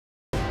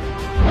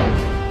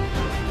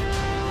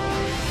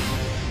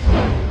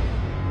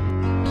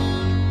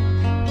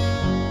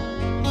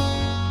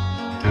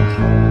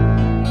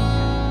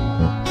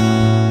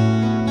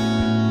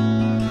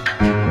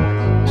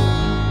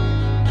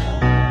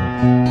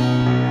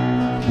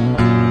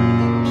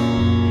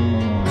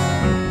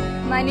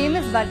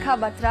Barkha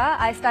Batra.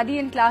 I study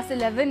in class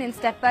 11 in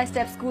Step by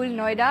Step School,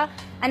 Noida,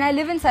 and I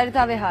live in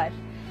Sarita Vihar.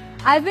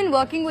 I've been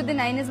working with the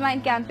Nine is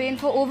Mine campaign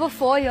for over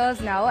 4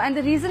 years now, and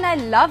the reason I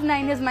love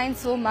Nine is Mine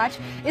so much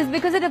is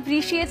because it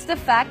appreciates the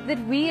fact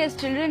that we as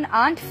children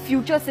aren't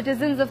future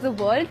citizens of the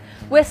world.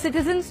 We're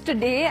citizens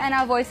today and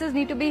our voices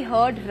need to be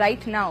heard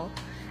right now.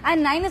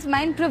 And Nine is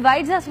Mine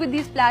provides us with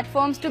these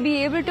platforms to be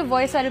able to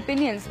voice our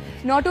opinions,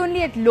 not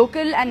only at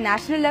local and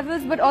national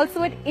levels, but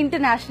also at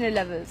international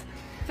levels.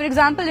 For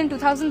example, in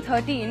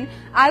 2013,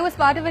 I was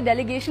part of a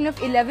delegation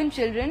of 11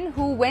 children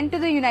who went to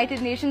the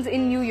United Nations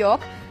in New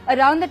York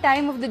around the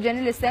time of the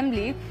General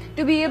Assembly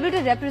to be able to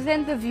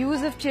represent the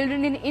views of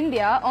children in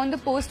India on the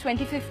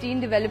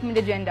post-2015 development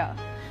agenda.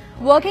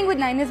 Working with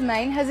Nine is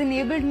Mine has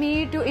enabled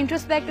me to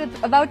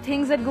introspect about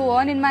things that go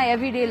on in my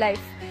everyday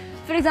life.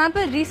 For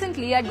example,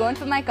 recently I'd gone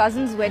for my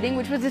cousin's wedding,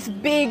 which was this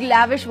big,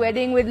 lavish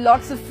wedding with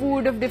lots of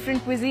food of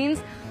different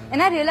cuisines.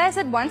 And I realized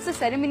that once the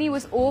ceremony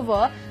was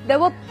over, there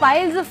were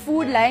piles of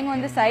food lying on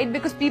the side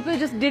because people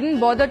just didn't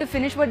bother to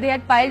finish what they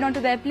had piled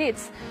onto their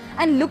plates.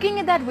 And looking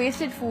at that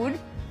wasted food,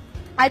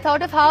 I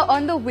thought of how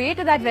on the way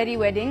to that very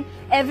wedding,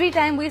 every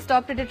time we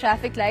stopped at a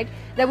traffic light,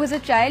 there was a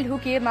child who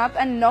came up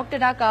and knocked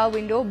at our car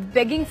window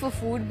begging for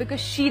food because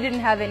she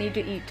didn't have any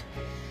to eat.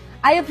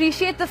 I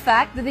appreciate the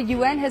fact that the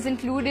UN has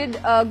included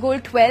Goal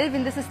 12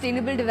 in the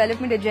Sustainable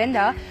Development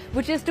Agenda,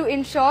 which is to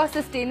ensure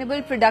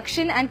sustainable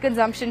production and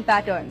consumption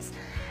patterns.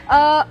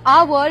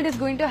 Our world is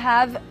going to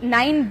have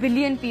 9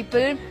 billion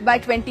people by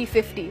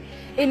 2050.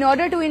 In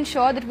order to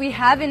ensure that we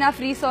have enough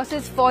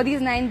resources for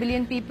these 9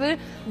 billion people,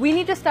 we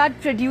need to start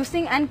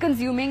producing and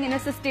consuming in a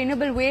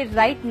sustainable way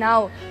right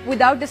now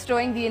without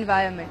destroying the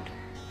environment.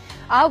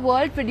 Our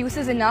world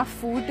produces enough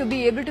food to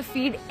be able to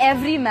feed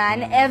every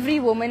man,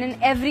 every woman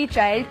and every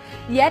child,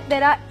 yet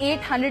there are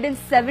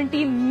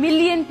 870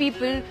 million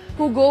people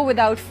who go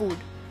without food.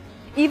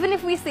 Even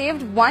if we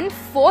saved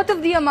 1/4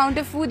 of the amount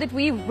of food that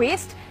we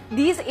waste,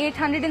 these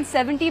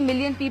 870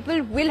 million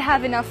people will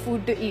have enough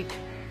food to eat.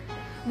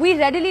 We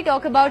readily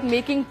talk about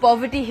making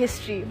poverty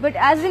history, but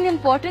as an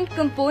important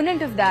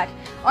component of that,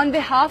 on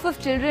behalf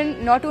of children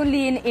not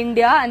only in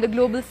India and the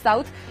global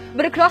south,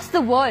 but across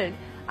the world,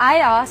 I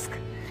ask,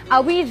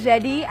 are we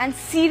ready and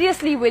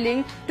seriously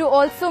willing to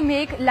also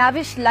make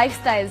lavish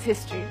lifestyles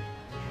history?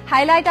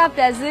 Highlight our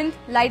present,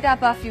 light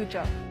up our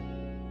future.